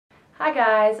Hi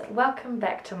guys, welcome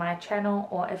back to my channel,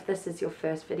 or if this is your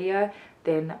first video,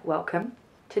 then welcome.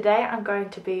 Today I'm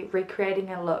going to be recreating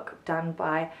a look done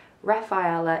by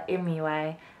Raphaela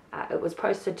MUA. It was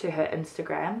posted to her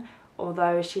Instagram,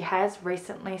 although she has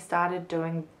recently started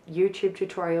doing YouTube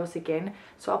tutorials again,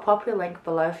 so I'll pop her link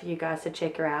below for you guys to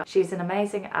check her out. She's an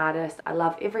amazing artist. I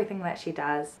love everything that she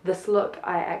does. This look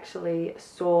I actually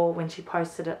saw when she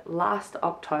posted it last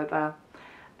October,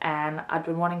 and I'd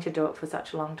been wanting to do it for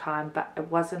such a long time, but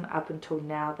it wasn't up until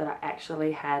now that I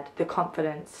actually had the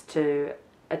confidence to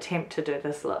attempt to do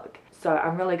this look. So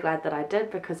I'm really glad that I did,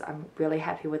 because I'm really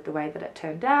happy with the way that it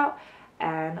turned out,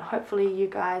 and hopefully you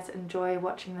guys enjoy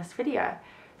watching this video.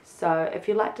 So if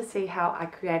you'd like to see how I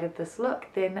created this look,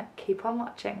 then keep on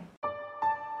watching.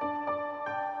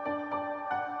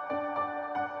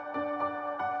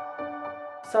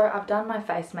 So I've done my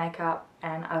face makeup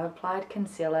and I've applied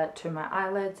concealer to my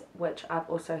eyelids, which I've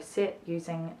also set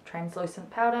using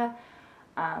translucent powder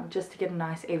just to get a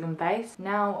nice even base.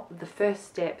 Now the first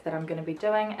step that I'm going to be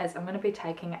doing is I'm going to be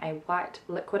taking a white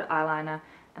liquid eyeliner,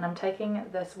 and I'm taking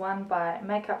this one by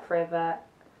Makeup Forever.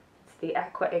 It's the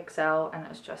Aqua XL and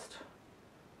it's just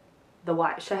the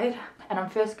white shade. And I'm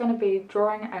first going to be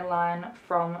drawing a line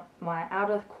from my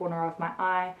outer corner of my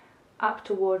eye up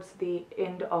towards the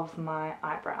end of my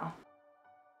eyebrow.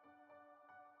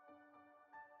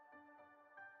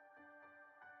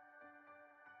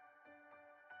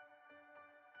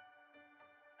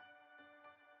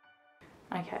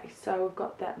 Okay, so we've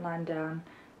got that line down.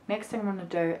 Next thing I'm going to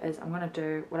do is I'm going to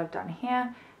do what I've done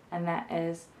here, and that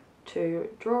is to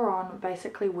draw on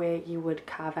basically where you would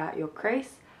carve out your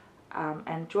crease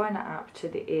and join it up to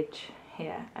the edge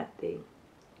here at the,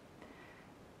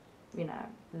 you know,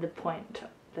 the point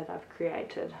that I've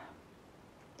created.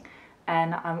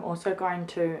 And I'm also going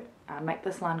to make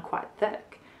this line quite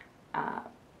thick,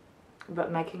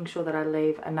 but making sure that I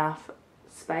leave enough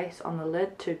space on the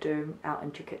lid to do our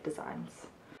intricate designs.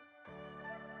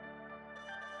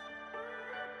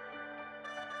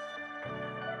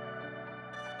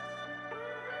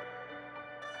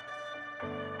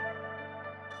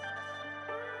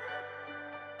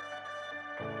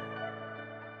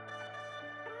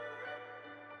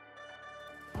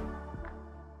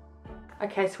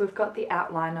 Okay, so we've got the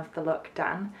outline of the look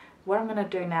done. What I'm going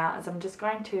to do now is I'm just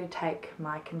going to take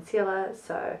my concealer,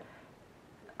 so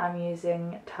I'm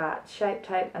using Tarte Shape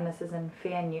Tape, and this is in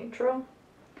Fair Neutral.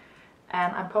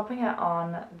 And I'm popping it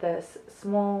on this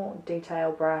small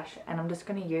detail brush, and I'm just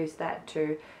going to use that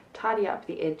to tidy up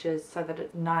the edges so that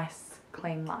it's a nice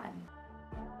clean line.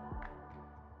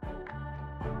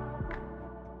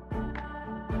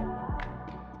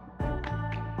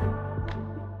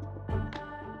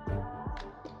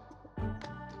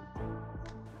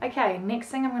 Okay, next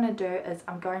thing I'm going to do is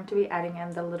I'm going to be adding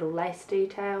in the little lace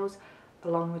details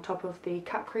along the top of the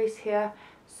cut crease here.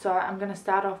 So I'm going to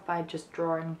start off by just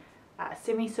drawing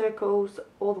semicircles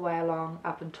all the way along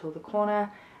up until the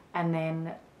corner, and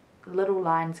then little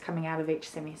lines coming out of each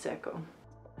semicircle.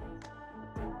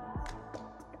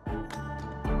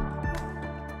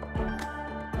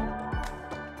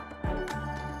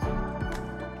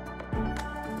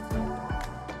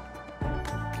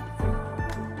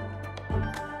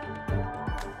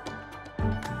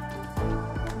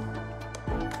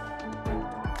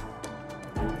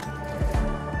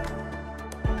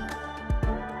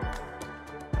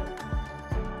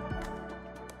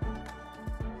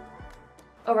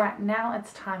 Alright, now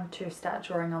it's time to start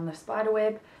drawing on the spider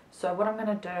web. So what I'm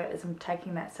going to do is I'm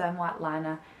taking that same white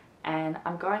liner, and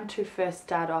I'm going to first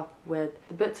start off with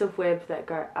the bits of web that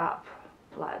go up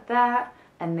like that,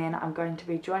 and then I'm going to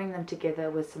be joining them together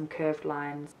with some curved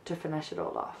lines to finish it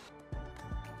all off.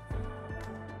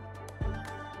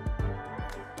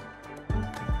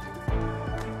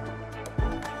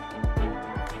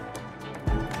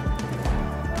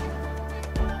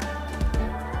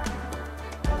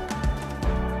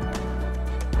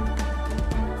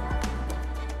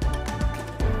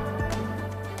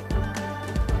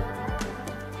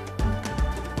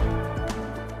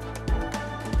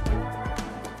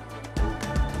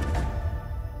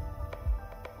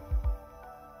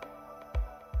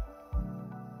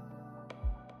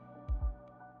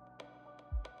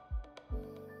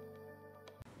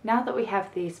 Now that we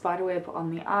have the spiderweb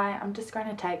on the eye, I'm just going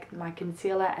to take my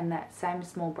concealer and that same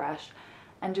small brush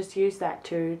and just use that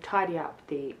to tidy up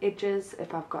the edges.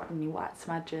 If I've got any white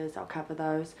smudges, I'll cover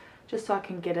those, just so I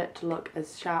can get it to look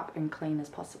as sharp and clean as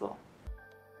possible.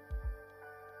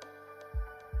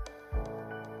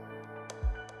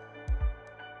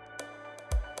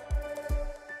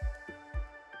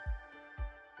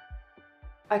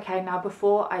 Okay, now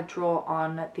before I draw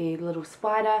on the little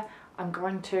spider, I'm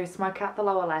going to smoke out the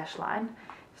lower lash line.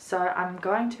 So I'm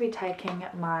going to be taking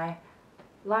my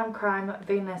Lime Crime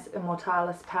Venus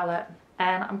Immortalis palette,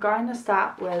 and I'm going to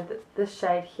start with this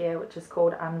shade here, which is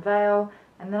called Unveil,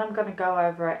 and then I'm going to go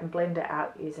over it and blend it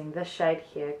out using this shade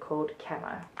here called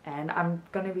Cameo. And I'm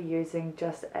going to be using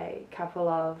just a couple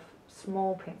of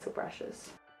small pencil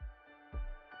brushes.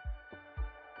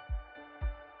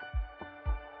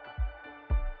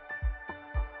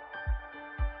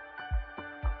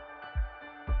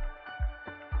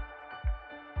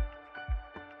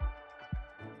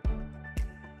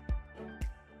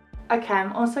 Okay,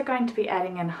 I'm also going to be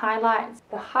adding in highlights.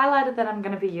 The highlighter that I'm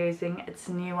going to be using, it's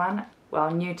a new one,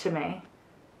 well, new to me,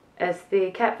 is the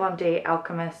Kat Von D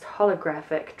Alchemist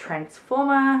Holographic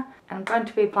Transformer. And I'm going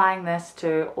to be applying this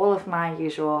to all of my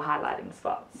usual highlighting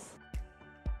spots.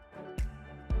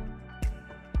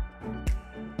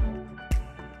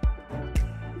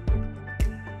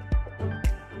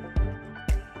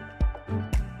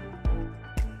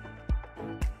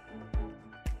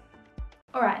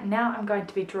 Alright, now I'm going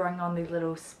to be drawing on the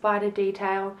little spider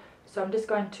detail. So I'm just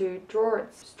going to draw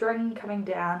its string coming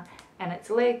down and its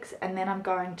legs, and then I'm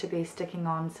going to be sticking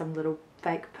on some little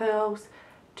fake pearls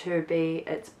to be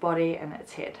its body and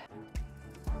its head.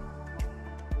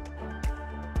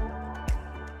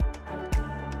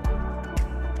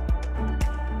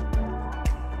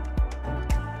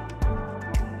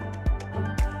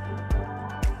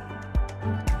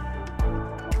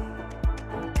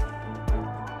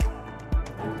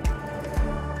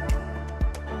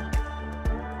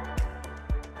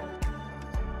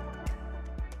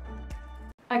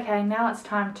 Okay, now it's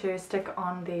time to stick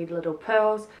on the little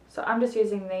pearls. So I'm just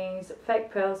using these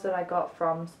fake pearls that I got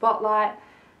from Spotlight,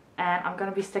 and I'm going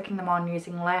to be sticking them on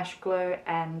using lash glue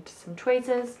and some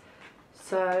tweezers.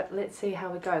 So let's see how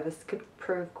we go. This could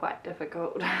prove quite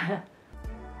difficult.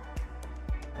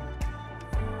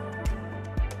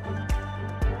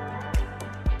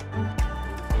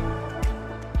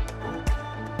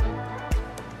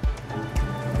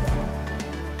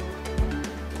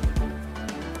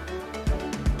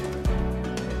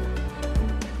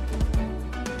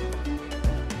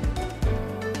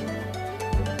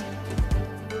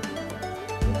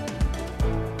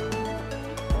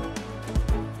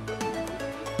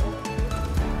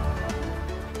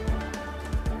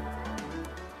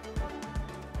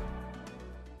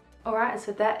 Alright,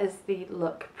 so that is the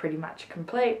look pretty much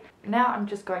complete. Now I'm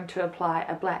just going to apply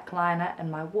a black liner in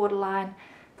my waterline,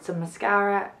 some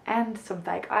mascara and some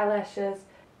fake eyelashes.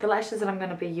 The lashes that I'm going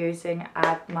to be using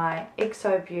are my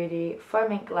XO Beauty Faux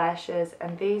Mink lashes,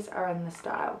 and these are in the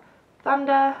style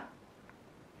Thunder.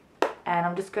 And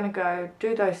I'm just going to go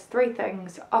do those three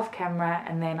things off camera,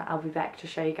 and then I'll be back to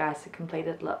show you guys the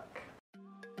completed look.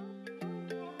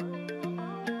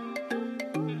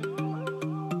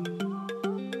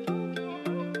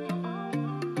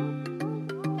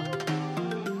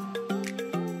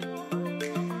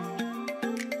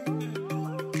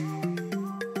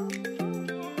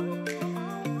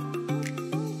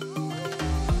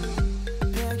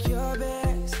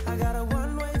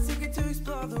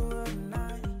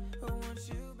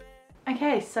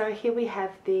 Okay, so here we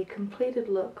have the completed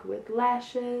look with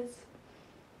lashes.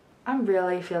 I'm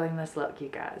really feeling this look, you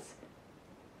guys.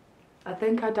 I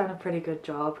think I've done a pretty good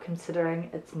job considering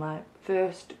it's my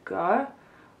first go.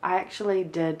 I actually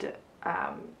did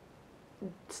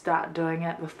start doing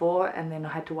it before, and then I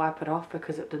had to wipe it off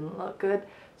because it didn't look good.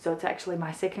 So it's actually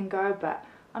my second go, but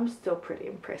I'm still pretty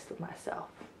impressed with myself.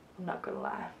 I'm not gonna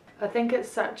lie. I think it's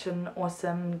such an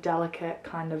awesome, delicate,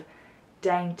 kind of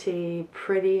dainty,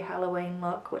 pretty Halloween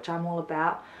look, which I'm all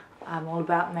about. I'm all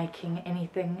about making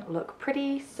anything look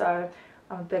pretty, so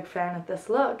I'm a big fan of this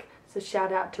look. So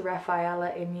shout out to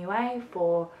Raphaela MUA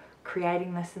for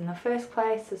creating this in the first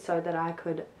place so that I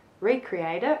could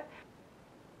recreate it.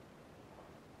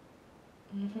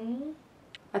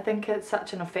 I think it's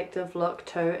such an effective look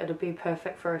too. It'll be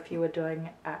perfect for if you were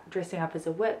doing dressing up as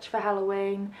a witch for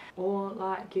Halloween, or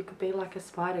like you could be like a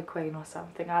spider queen or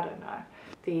something, I don't know.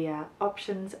 The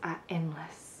options are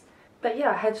endless. But yeah,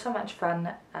 I had so much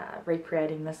fun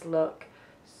recreating this look.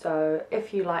 So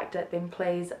if you liked it, then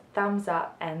please thumbs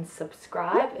up and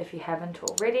subscribe if you haven't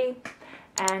already,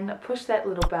 and push that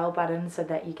little bell button so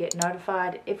that you get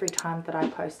notified every time that I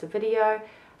post a video.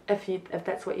 If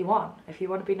that's what you want. If you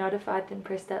want to be notified, then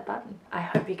press that button. I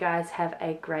hope you guys have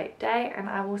a great day, and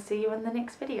I will see you in the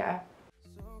next video.